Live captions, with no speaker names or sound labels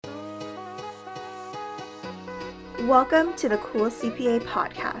Welcome to the Cool CPA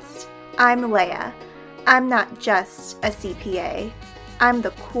podcast. I'm Leah. I'm not just a CPA. I'm the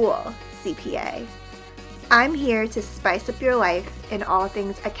cool CPA. I'm here to spice up your life in all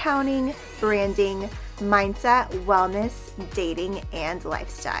things accounting, branding, mindset, wellness, dating, and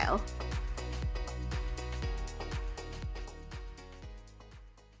lifestyle.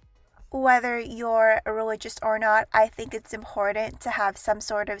 Whether you're religious or not, I think it's important to have some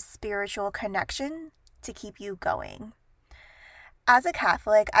sort of spiritual connection to keep you going. As a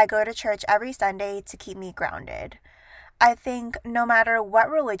Catholic, I go to church every Sunday to keep me grounded. I think no matter what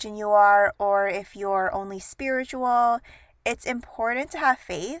religion you are or if you're only spiritual, it's important to have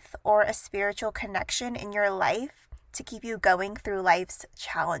faith or a spiritual connection in your life to keep you going through life's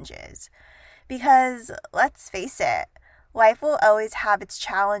challenges. Because let's face it, life will always have its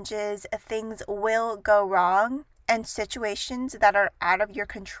challenges, things will go wrong, and situations that are out of your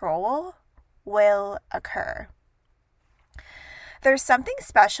control will occur. There's something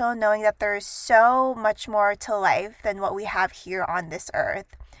special knowing that there's so much more to life than what we have here on this earth,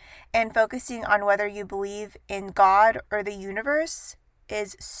 and focusing on whether you believe in God or the universe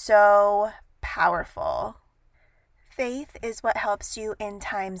is so powerful. Faith is what helps you in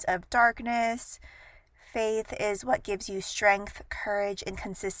times of darkness. Faith is what gives you strength, courage, and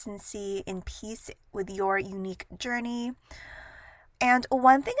consistency in peace with your unique journey. And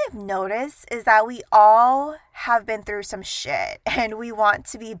one thing I've noticed is that we all have been through some shit and we want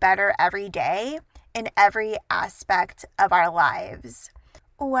to be better every day in every aspect of our lives.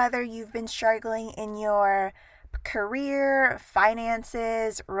 Whether you've been struggling in your career,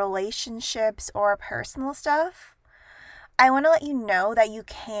 finances, relationships, or personal stuff, I want to let you know that you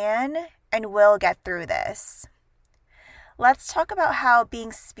can and will get through this. Let's talk about how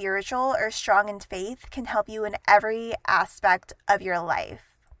being spiritual or strong in faith can help you in every aspect of your life.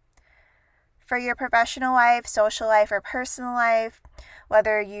 For your professional life, social life, or personal life,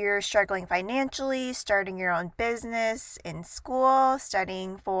 whether you're struggling financially, starting your own business, in school,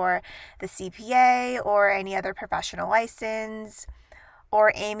 studying for the CPA or any other professional license,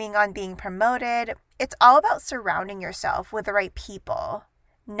 or aiming on being promoted, it's all about surrounding yourself with the right people,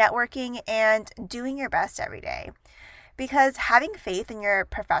 networking, and doing your best every day. Because having faith in your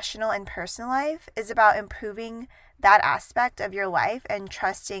professional and personal life is about improving that aspect of your life and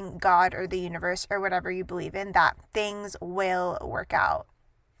trusting God or the universe or whatever you believe in that things will work out.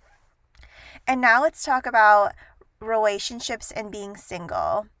 And now let's talk about relationships and being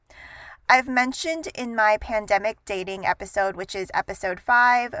single. I've mentioned in my pandemic dating episode, which is episode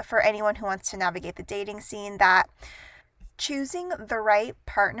 5, for anyone who wants to navigate the dating scene, that choosing the right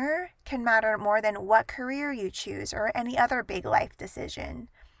partner can matter more than what career you choose or any other big life decision.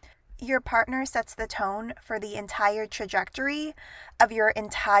 Your partner sets the tone for the entire trajectory of your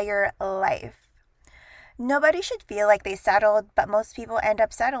entire life. Nobody should feel like they settled, but most people end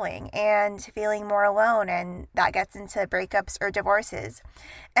up settling and feeling more alone, and that gets into breakups or divorces.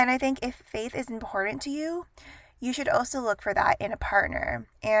 And I think if faith is important to you, you should also look for that in a partner.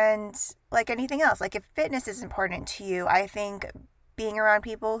 And like anything else, like if fitness is important to you, I think being around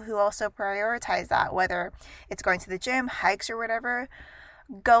people who also prioritize that, whether it's going to the gym, hikes, or whatever,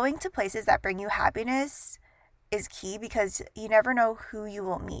 going to places that bring you happiness is key because you never know who you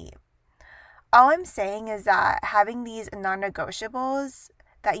will meet. All I'm saying is that having these non-negotiables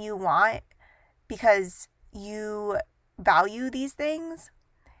that you want because you value these things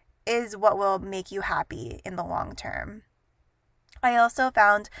is what will make you happy in the long term. I also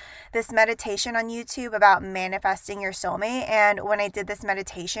found this meditation on YouTube about manifesting your soulmate, and when I did this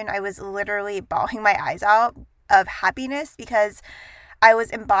meditation, I was literally bawling my eyes out of happiness because I was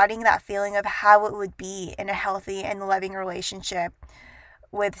embodying that feeling of how it would be in a healthy and loving relationship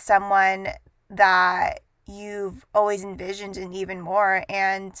with someone that you've always envisioned and even more.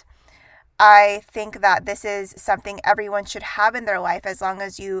 And I think that this is something everyone should have in their life as long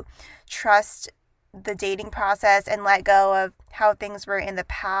as you trust the dating process and let go of how things were in the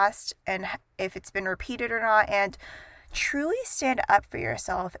past and if it's been repeated or not, and truly stand up for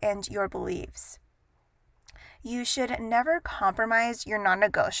yourself and your beliefs. You should never compromise your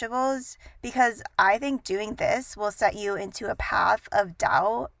non-negotiables because I think doing this will set you into a path of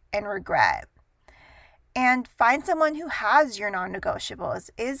doubt and regret. And find someone who has your non-negotiables,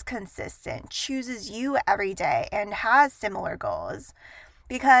 is consistent, chooses you every day, and has similar goals.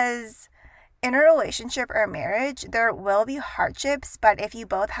 Because in a relationship or a marriage, there will be hardships, but if you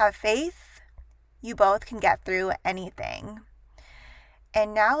both have faith, you both can get through anything.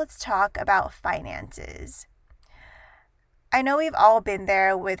 And now let's talk about finances. I know we've all been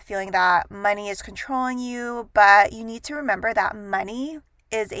there with feeling that money is controlling you, but you need to remember that money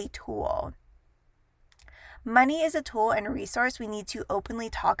is a tool. Money is a tool and a resource we need to openly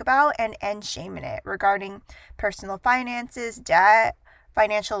talk about and end shame in it regarding personal finances, debt,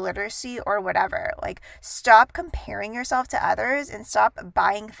 financial literacy, or whatever. Like, stop comparing yourself to others and stop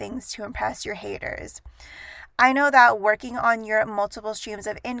buying things to impress your haters. I know that working on your multiple streams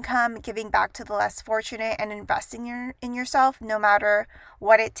of income, giving back to the less fortunate, and investing in yourself, no matter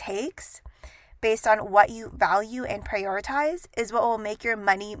what it takes, based on what you value and prioritize, is what will make your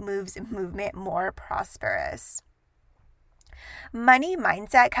money moves movement more prosperous. Money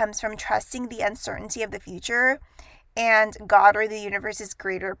mindset comes from trusting the uncertainty of the future and God or the universe's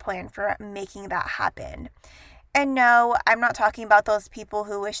greater plan for making that happen. And no, I'm not talking about those people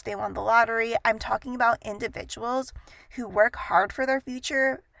who wish they won the lottery. I'm talking about individuals who work hard for their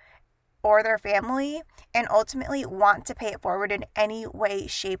future or their family and ultimately want to pay it forward in any way,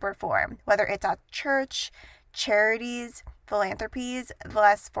 shape, or form, whether it's at church, charities, philanthropies, the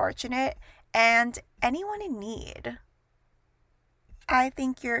less fortunate, and anyone in need. I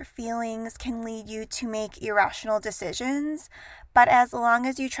think your feelings can lead you to make irrational decisions, but as long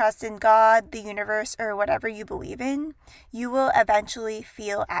as you trust in God, the universe, or whatever you believe in, you will eventually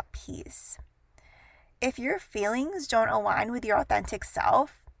feel at peace. If your feelings don't align with your authentic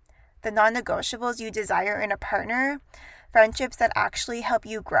self, the non-negotiables you desire in a partner, friendships that actually help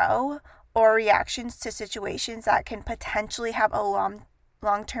you grow, or reactions to situations that can potentially have a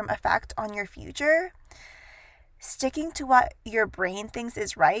long-term effect on your future, sticking to what your brain thinks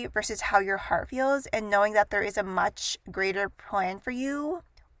is right versus how your heart feels and knowing that there is a much greater plan for you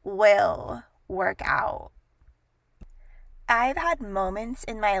will work out. I've had moments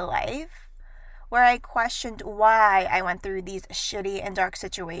in my life where I questioned why I went through these shitty and dark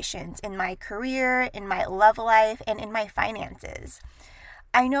situations in my career, in my love life, and in my finances.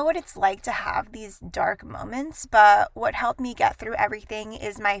 I know what it's like to have these dark moments, but what helped me get through everything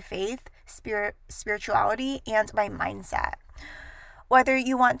is my faith, spirituality, and my mindset. Whether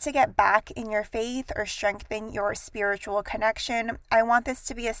you want to get back in your faith or strengthen your spiritual connection, I want this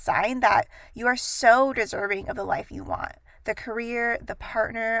to be a sign that you are so deserving of the life you want, the career, the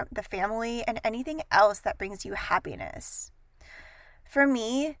partner, the family, and anything else that brings you happiness. For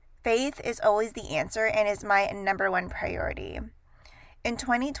me, faith is always the answer and is my number one priority. In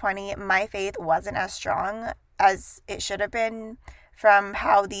 2020, my faith wasn't as strong as it should have been from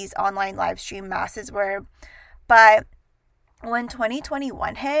how these online live stream masses were. But when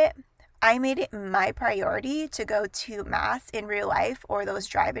 2021 hit, I made it my priority to go to mass in real life or those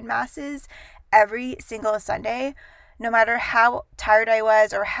drive-in masses every single Sunday, no matter how tired I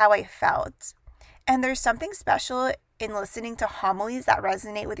was or how I felt. And there's something special in listening to homilies that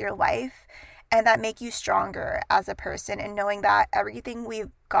resonate with your life and that make you stronger as a person, and knowing that everything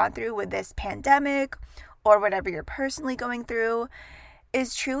we've gone through with this pandemic or whatever you're personally going through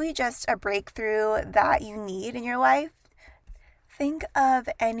is truly just a breakthrough that you need in your life. Think of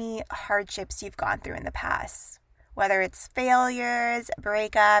any hardships you've gone through in the past, whether it's failures,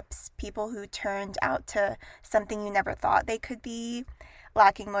 breakups, people who turned out to something you never thought they could be,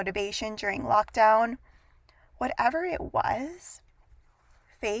 lacking motivation during lockdown. Whatever it was,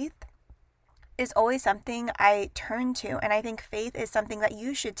 faith is always something I turn to, and I think faith is something that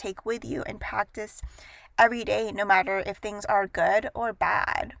you should take with you and practice every day, no matter if things are good or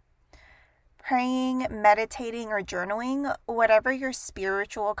bad. Praying, meditating, or journaling, whatever your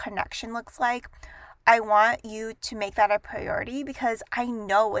spiritual connection looks like, I want you to make that a priority because I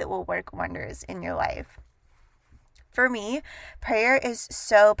know it will work wonders in your life. For me, prayer is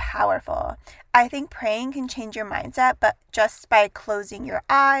so powerful. I think praying can change your mindset, but just by closing your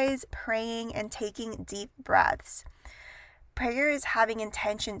eyes, praying, and taking deep breaths. Prayer is having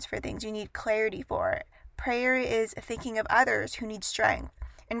intentions for things you need clarity for. Prayer is thinking of others who need strength.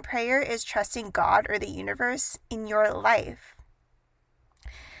 And prayer is trusting God or the universe in your life.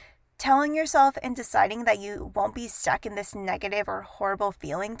 Telling yourself and deciding that you won't be stuck in this negative or horrible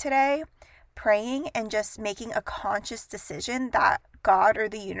feeling today. Praying and just making a conscious decision that God or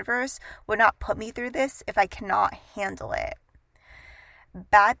the universe would not put me through this if I cannot handle it.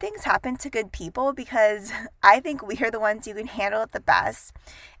 Bad things happen to good people because I think we are the ones who can handle it the best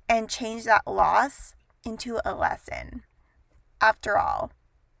and change that loss into a lesson. After all,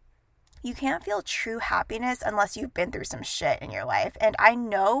 you can't feel true happiness unless you've been through some shit in your life. And I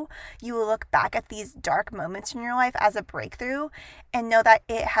know you will look back at these dark moments in your life as a breakthrough and know that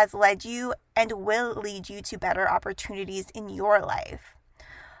it has led you and will lead you to better opportunities in your life.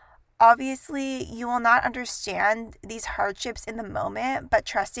 Obviously, you will not understand these hardships in the moment, but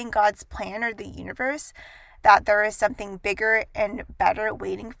trusting God's plan or the universe that there is something bigger and better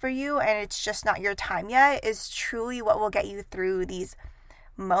waiting for you and it's just not your time yet is truly what will get you through these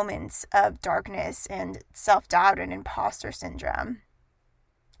moments of darkness and self-doubt and imposter syndrome.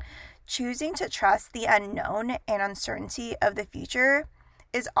 Choosing to trust the unknown and uncertainty of the future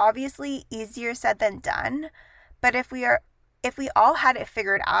is obviously easier said than done, but if we all had it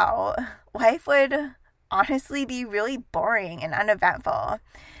figured out, life would honestly be really boring and uneventful.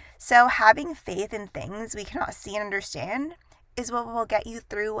 So having faith in things we cannot see and understand is what will get you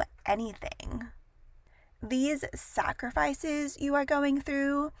through anything. These sacrifices you are going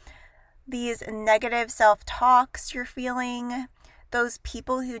through, these negative self-talks you're feeling, those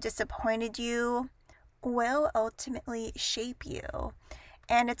people who disappointed you will ultimately shape you.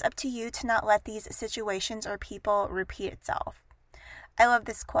 And it's up to you to not let these situations or people repeat itself. I love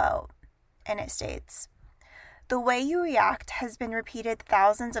this quote, and it states, "The way you react has been repeated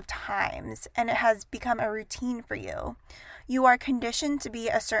thousands of times, and it has become a routine for you. You are conditioned to be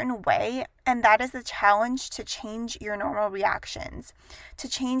a certain way, and that is the challenge, to change your normal reactions, to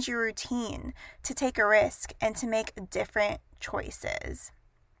change your routine, to take a risk, and to make different choices."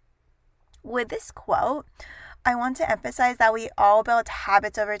 With this quote, I want to emphasize that we all build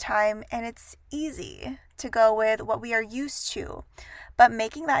habits over time, and it's easy to go with what we are used to. But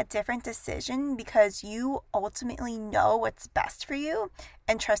making that different decision because you ultimately know what's best for you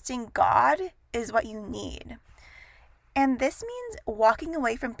and trusting God is what you need. And this means walking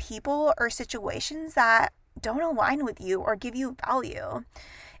away from people or situations that don't align with you or give you value.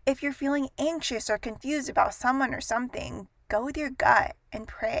 If you're feeling anxious or confused about someone or something, go with your gut and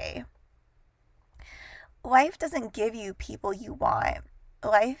pray. Life doesn't give you people you want.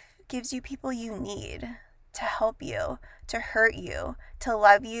 Life gives you people you need to help you, to hurt you, to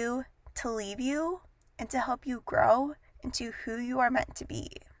love you, to leave you, and to help you grow into who you are meant to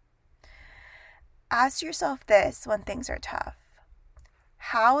be. Ask yourself this when things are tough.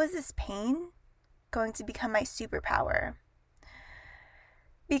 How is this pain going to become my superpower?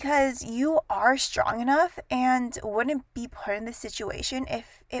 Because you are strong enough and wouldn't be put in this situation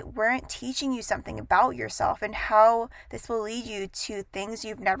if it weren't teaching you something about yourself and how this will lead you to things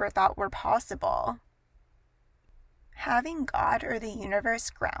you've never thought were possible. Having God or the universe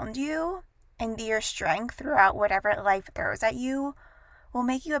ground you and be your strength throughout whatever life throws at you will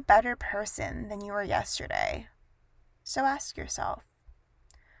make you a better person than you were yesterday. So ask yourself,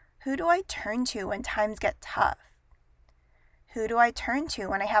 who do I turn to when times get tough? Who do I turn to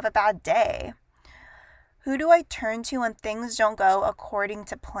when I have a bad day? Who do I turn to when things don't go according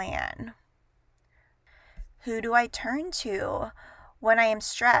to plan? Who do I turn to when I am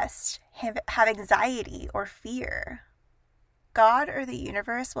stressed, have anxiety, or fear? God or the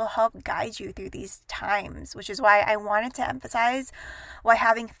universe will help guide you through these times, which is why I wanted to emphasize why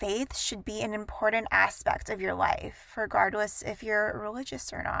having faith should be an important aspect of your life, regardless if you're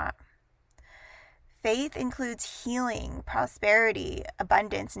religious or not. Faith includes healing, prosperity,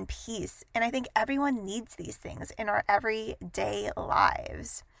 abundance, and peace, and I think everyone needs these things in our everyday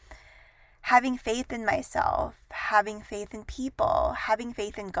lives. Having faith in myself, having faith in people, having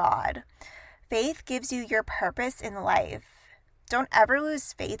faith in God. Faith gives you your purpose in life. Don't ever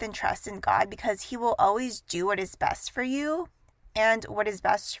lose faith and trust in God because He will always do what is best for you and what is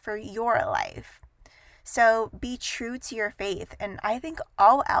best for your life. So be true to your faith, and I think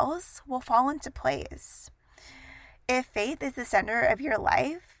all else will fall into place. If faith is the center of your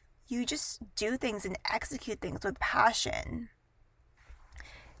life, you just do things and execute things with passion.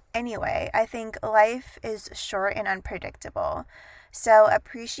 Anyway, I think life is short and unpredictable, so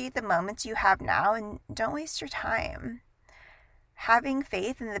appreciate the moments you have now and don't waste your time. Having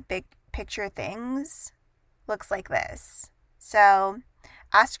faith in the big picture things looks like this. So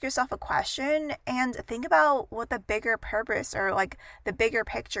ask yourself a question and think about what the bigger purpose or like the bigger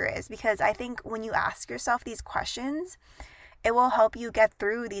picture is, because I think when you ask yourself these questions, it will help you get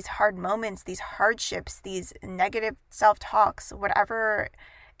through these hard moments, these hardships, these negative self-talks, whatever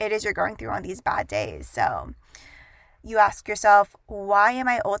it is you're going through on these bad days. So you ask yourself, why am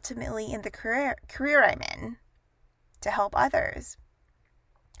I ultimately in the career I'm in? To help others.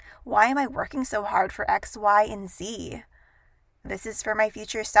 Why am I working so hard for X, Y, and Z? This is for my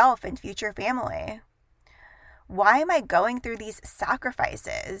future self and future family. Why am I going through these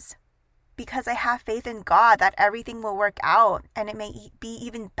sacrifices? Because I have faith in God that everything will work out and it may be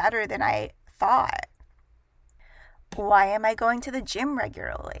even better than I thought. Why am I going to the gym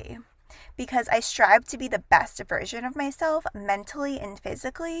regularly? Because I strive to be the best version of myself mentally and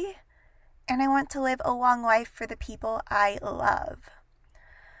physically, and I want to live a long life for the people I love.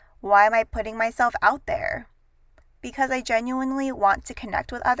 Why am I putting myself out there? Because I genuinely want to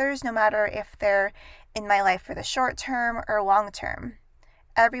connect with others, no matter if they're in my life for the short term or long term.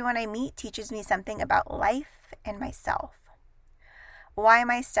 Everyone I meet teaches me something about life and myself. Why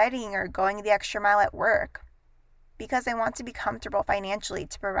am I studying or going the extra mile at work? Because I want to be comfortable financially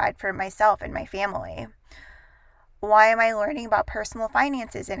to provide for myself and my family. Why am I learning about personal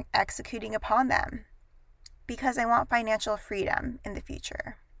finances and executing upon them? Because I want financial freedom in the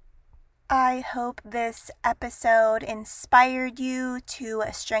future. I hope this episode inspired you to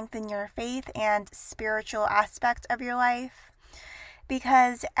strengthen your faith and spiritual aspect of your life,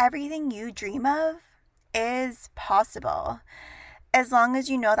 because everything you dream of is possible, as long as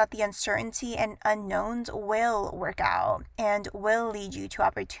you know that the uncertainty and unknowns will work out and will lead you to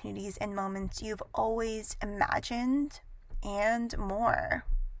opportunities and moments you've always imagined and more.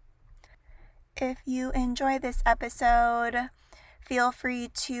 If you enjoy this episode, feel free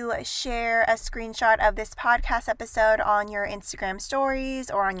to share a screenshot of this podcast episode on your Instagram stories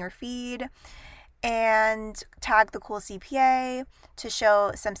or on your feed and tag the Cool CPA to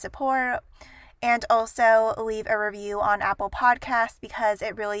show some support. And also leave a review on Apple Podcasts, because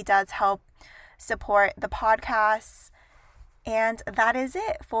it really does help support the podcast. And that is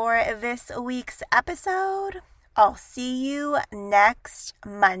it for this week's episode. I'll see you next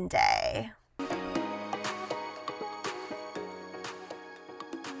Monday.